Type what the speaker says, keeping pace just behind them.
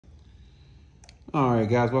All right,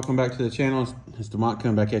 guys, welcome back to the channel. It's Demont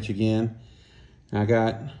coming back at you again. I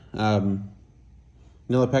got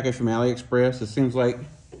another package from AliExpress. It seems like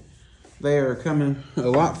they are coming a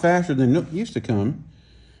lot faster than it used to come.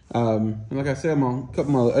 And like I said on a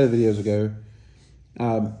couple of my other videos ago,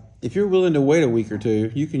 if you're willing to wait a week or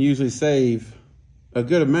two, you can usually save a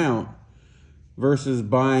good amount versus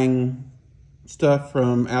buying stuff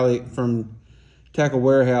from Tackle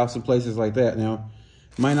Warehouse and places like that. Now,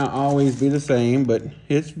 might not always be the same, but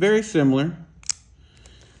it's very similar.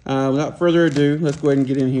 Without further ado, let's go ahead and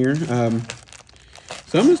get in here.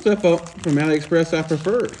 Some of the stuff from AliExpress I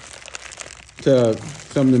prefer to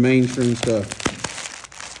some of the mainstream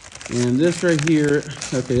stuff. And this right here,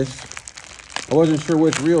 okay, this, I wasn't sure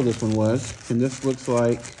which reel this one was. And this looks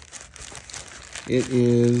like it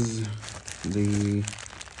is the, I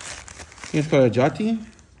think it's called a Jitai,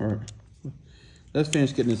 or let's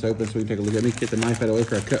finish getting this open so we can take a look. Let me get the knife out of the way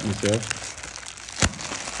before I cut myself.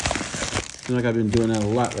 Seems like I've been doing that a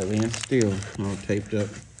lot lately, and it's still all taped up.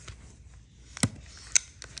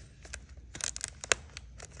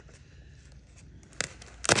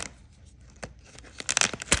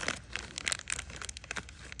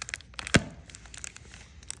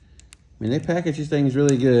 I mean, they package these things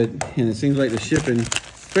really good, and it seems like the shipping,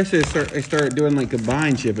 especially they start doing like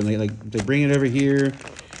combined shipping. They bring it over here,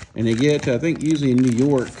 and they get to, I think, usually in New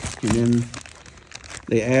York, and then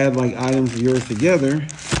they add like items of yours together,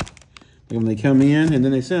 like when they come in, and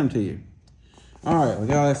then they send them to you. All right, we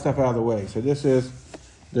got all that stuff out of the way. So this is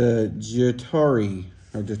the Jitai,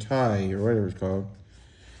 or whatever it's called,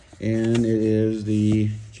 and it is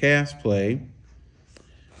the Castplay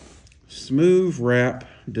Smooth Wrap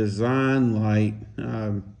Design Light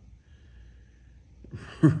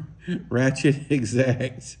Ratchet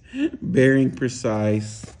Exact Bearing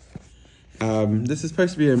Precise. This is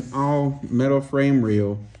supposed to be an all metal frame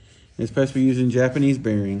reel. It's supposed to be using Japanese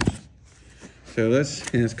bearings. So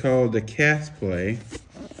and it's called the Castplay.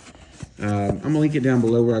 I'm gonna link it down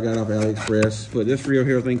below where I got off AliExpress. But this reel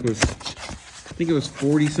here, I think it was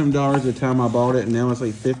 $40 some at the time I bought it, and now it's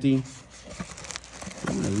like 50.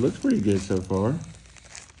 It looks pretty good so far.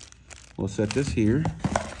 We'll set this here.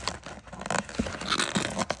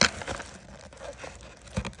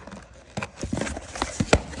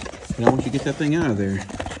 Now once you get that thing out of there.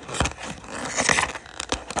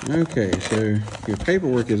 Okay, so your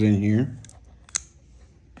paperwork is in here.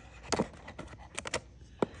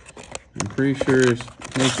 I'm pretty sure it's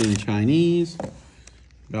mostly in Chinese,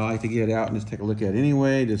 but I like to get it out and just take a look at it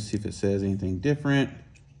anyway, just see if it says anything different.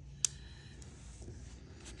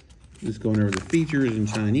 Just going over the features in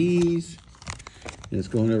Chinese. And it's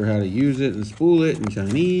going over how to use it and spool it in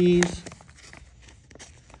Chinese.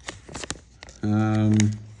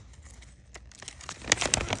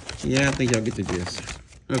 Yeah, I think y'all get the gist.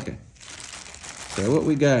 Okay. So what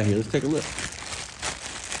we got here, let's take a look.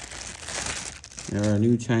 Our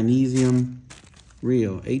new Chinesium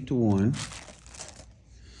reel, 8-to-1.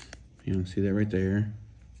 You can see that right there.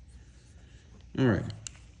 All right.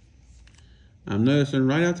 I'm noticing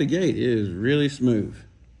right out the gate, it is really smooth.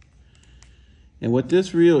 And what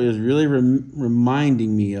this reel is really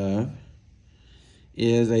reminding me of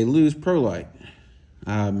is a loose Pro Light.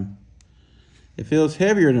 It feels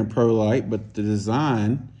heavier than a Pro Light, but the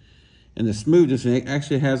design and the smoothness, it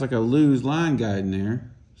actually has like a loose line guide in there.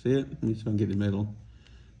 See it? Let me see if I can get the middle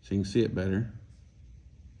so you can see it better.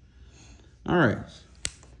 All right.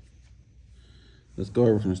 Let's go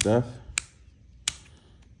over some stuff.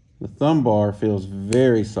 The thumb bar feels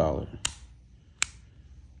very solid.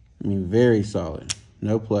 I mean, very solid.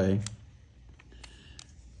 No play.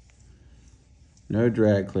 No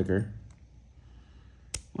drag clicker.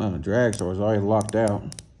 Well, the drag star is already locked out.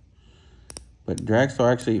 But drag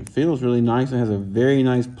star actually feels really nice and has a very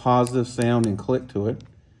nice positive sound and click to it.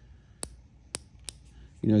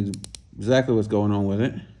 You know exactly what's going on with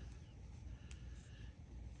it.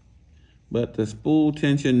 But the spool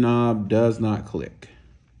tension knob does not click.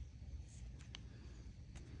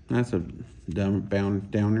 That's a dumb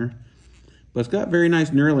downer. But it's got very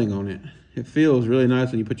nice knurling on it. It feels really nice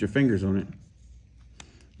when you put your fingers on it.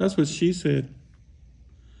 That's what she said.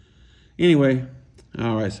 Anyway,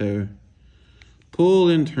 all right, so pull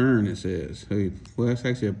and turn, it says. So, well, that's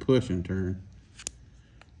actually a push and turn.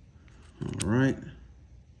 All right.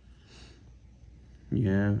 You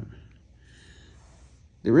have,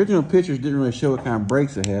 the original pictures didn't really show what kind of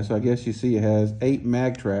brakes it has, so I guess you see it has 8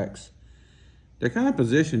 mag tracks. They're kind of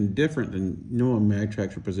positioned different than normal mag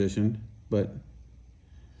tracks are positioned, but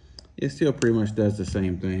it still pretty much does the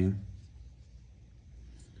same thing.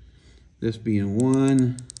 This being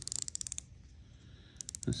 1.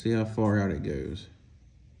 Let's see how far out it goes.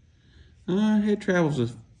 It travels a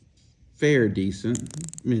fair decent.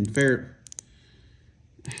 I mean, fair.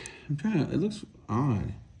 I'm trying to, it looks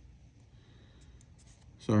odd.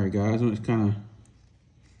 Sorry guys, I'm just kind of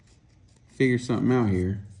figure something out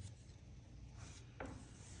here.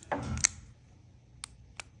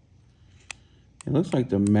 It looks like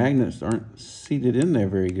the magnets aren't seated in there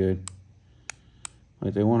very good.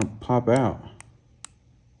 Like they want to pop out.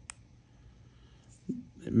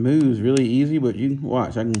 It moves really easy, but you can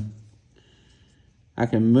watch. I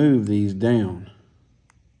can move these down.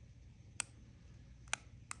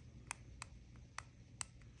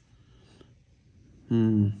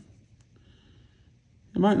 It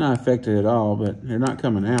might not affect it at all, but they're not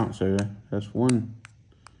coming out, so that's one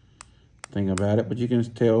thing about it. But you can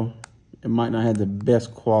tell it might not have the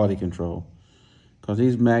best quality control because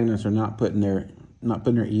these magnets are not putting their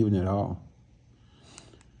even at all.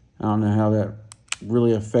 I don't know how that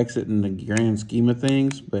really affects it in the grand scheme of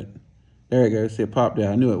things, but there it goes. See, it popped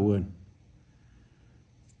out. I knew it would.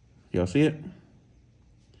 Y'all see it?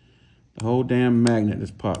 The whole damn magnet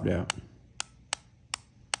just popped out.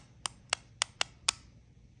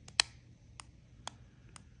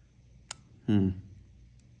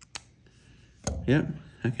 Yep,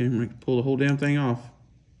 I can pull the whole damn thing off.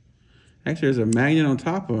 Actually, there's a magnet on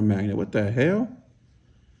top of a magnet. What the hell?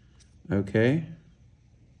 Okay.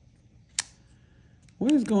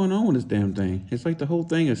 What is going on with this damn thing? It's like the whole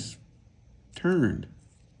thing is turned.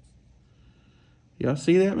 Y'all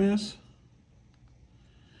see that mess?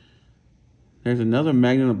 There's another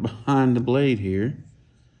magnet behind the blade here.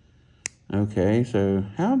 Okay, so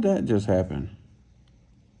how'd that just happen?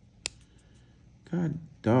 God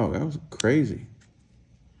dog, that was crazy.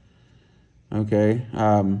 Okay,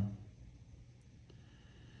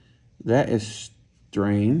 that is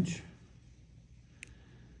strange.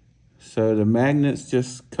 So the magnets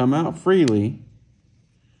just come out freely.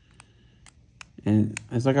 And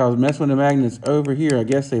it's like I was messing with the magnets over here. I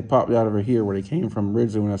guess they popped out over here where they came from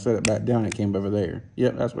originally. When I set it back down, it came over there.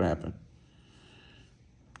 Yep, that's what happened.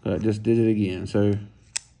 But I just did it again. So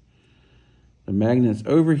the magnets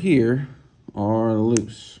over here are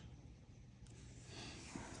loose.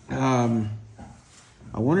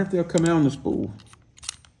 I wonder if they'll come out on the spool.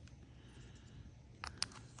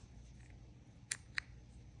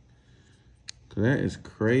 That is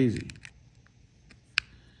crazy.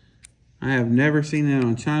 I have never seen that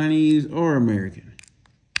on Chinese or American.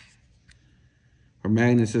 Where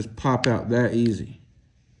magnets just pop out that easy.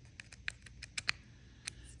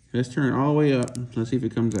 Let's turn it all the way up. Let's see if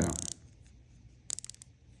it comes out.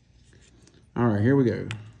 All right, here we go.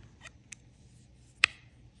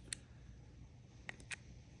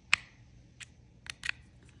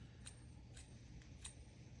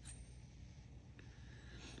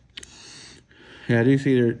 Yeah, I do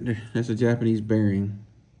see that's a Japanese bearing.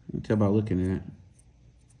 You can tell by looking at it.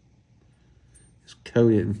 It's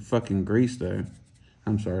coated in fucking grease, though.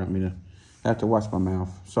 I'm sorry, I don't mean to. I have to watch my mouth.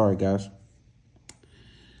 Sorry, guys.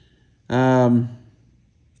 Yeah,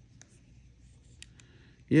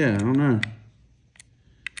 I don't know.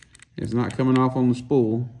 It's not coming off on the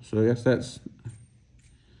spool, so I guess that's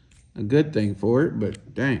a good thing for it,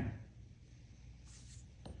 but dang.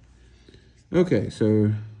 Okay,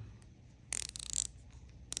 so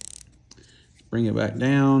bring it back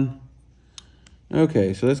down.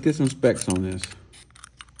 Okay, so let's get some specs on this.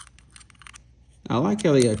 I like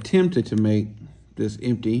how they attempted to make this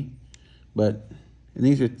empty, and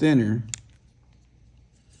these are thinner.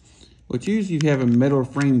 Which usually you have a metal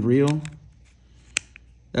framed reel.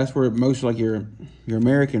 That's where most like your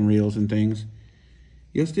American reels and things.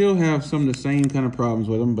 You'll still have some of the same kind of problems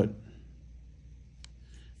with them, but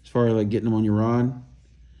as far as like getting them on your rod.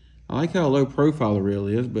 I like how low profile the reel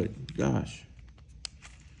is, but gosh.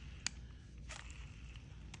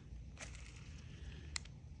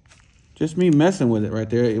 Just me messing with it right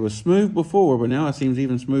there. It was smooth before, but now it seems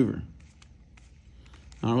even smoother.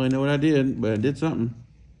 I don't really know what I did, but I did something.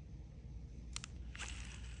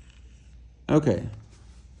 Okay,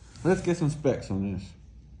 let's get some specs on this.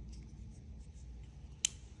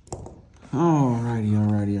 Alrighty.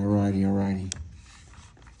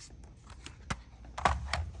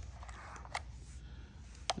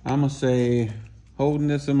 I'm gonna say, holding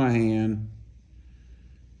this in my hand,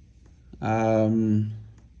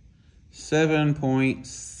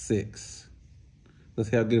 7.6. Let's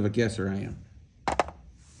see how good of a guesser I am.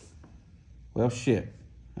 Well, shit.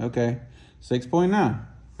 Okay, 6.9.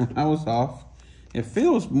 I was off. It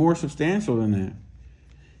feels more substantial than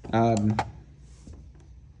that.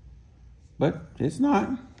 But it's not.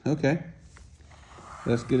 Okay.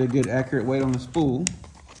 Let's get a good accurate weight on the spool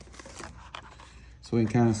so we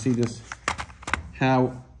can kind of see this,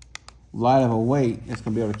 how light of a weight it's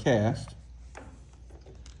going to be able to cast.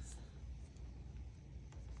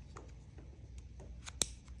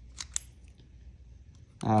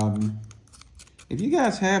 If you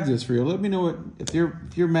guys have this reel, let me know if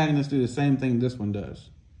your magnets do the same thing this one does.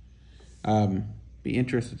 Be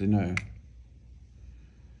interested to know.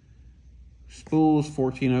 Spool's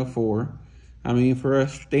 1404. I mean, for a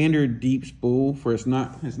standard deep spool, it's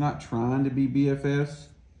not trying to be BFS.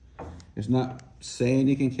 It's not saying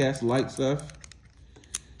you can cast light stuff.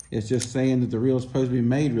 It's just saying that the reel is supposed to be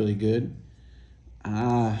made really good.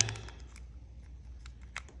 I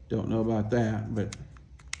don't know about that, but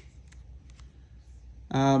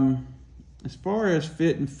as far as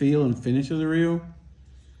fit and feel and finish of the reel,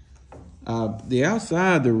 the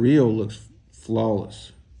outside of the reel looks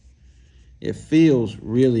flawless. It feels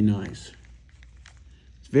really nice.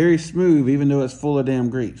 It's very smooth, even though it's full of damn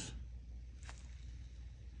grease.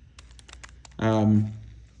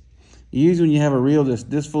 Usually when you have a reel that's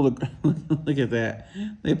this full of, look at that.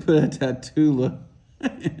 They put a tattoo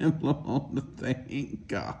emblem on the thing.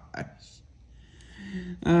 Gosh.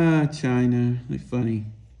 China, they're funny.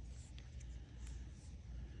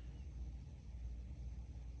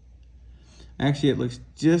 Actually, it looks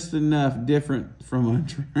just enough different from a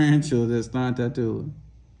tarantula that's not tattooed.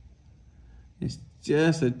 It's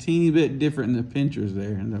just a teeny bit different in the pinchers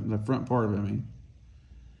there, in the front part of it, I mean.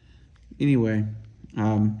 Anyway,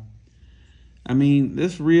 I mean,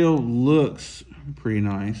 this reel looks pretty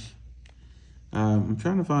nice. I'm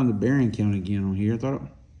trying to find the bearing count again on here. I thought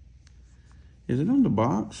is it on the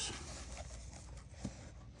box?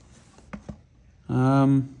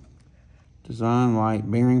 Design light,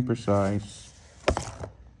 bearing precise.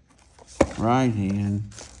 Right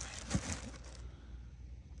hand.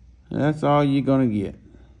 That's all you're gonna get.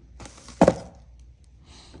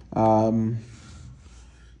 Let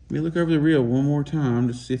me look over the reel one more time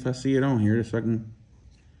to see if I see it on here, just so I can.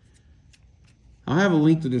 I'll have a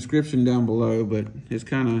link to the description down below, but it's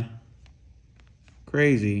kind of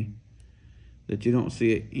crazy that you don't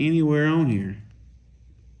see it anywhere on here.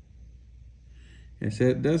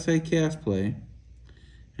 It does say Castplay,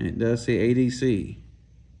 and it does say ADC.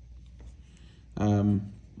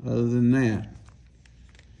 Other than that,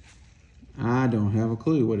 I don't have a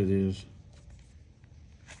clue what it is.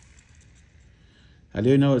 I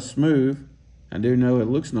do know it's smooth. I do know it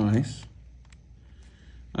looks nice.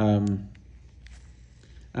 I'm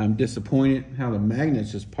disappointed how the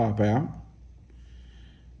magnets just pop out.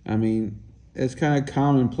 I mean, it's kind of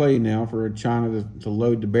common play now for China to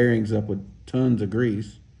load the bearings up with tons of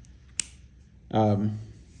grease. This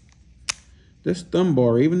thumb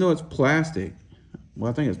bar, even though it's plastic, well,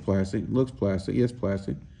 I think it's plastic. It looks plastic. Yes,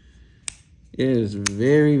 plastic. It is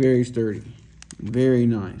very, very sturdy. Very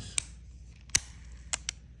nice.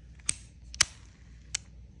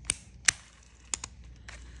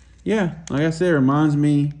 Yeah, like I said, it reminds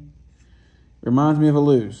me of a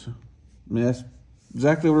Lose. I mean, that's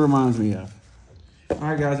exactly what it reminds me of. All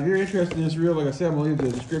right, guys, if you're interested in this reel, like I said, I'm going to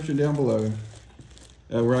leave the description down below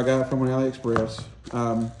where I got it from on AliExpress.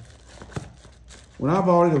 When I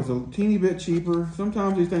bought it was a teeny bit cheaper.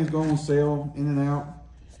 Sometimes these things go on sale in and out.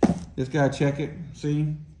 Just got to check it,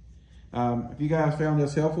 see. If you guys found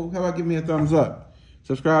this helpful, how about give me a thumbs up?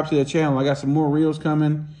 Subscribe to the channel. I got some more reels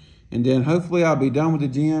coming. And then hopefully I'll be done with the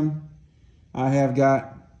gym. I have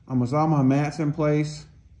got almost all my mats in place.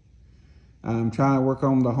 I'm trying to work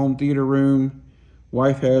on the home theater room.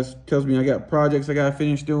 Wife tells me I got projects I gotta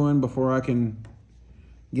finish doing before I can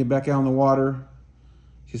get back out on the water.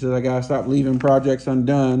 She says I gotta stop leaving projects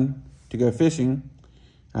undone to go fishing.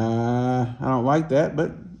 I don't like that,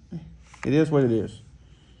 but it is what it is.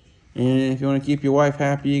 And if you want to keep your wife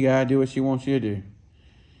happy, you gotta do what she wants you to do.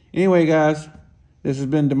 Anyway, guys, this has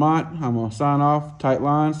been DeMont. I'm gonna sign off. Tight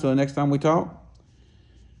lines. Till the next time we talk.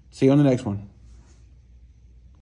 See you on the next one.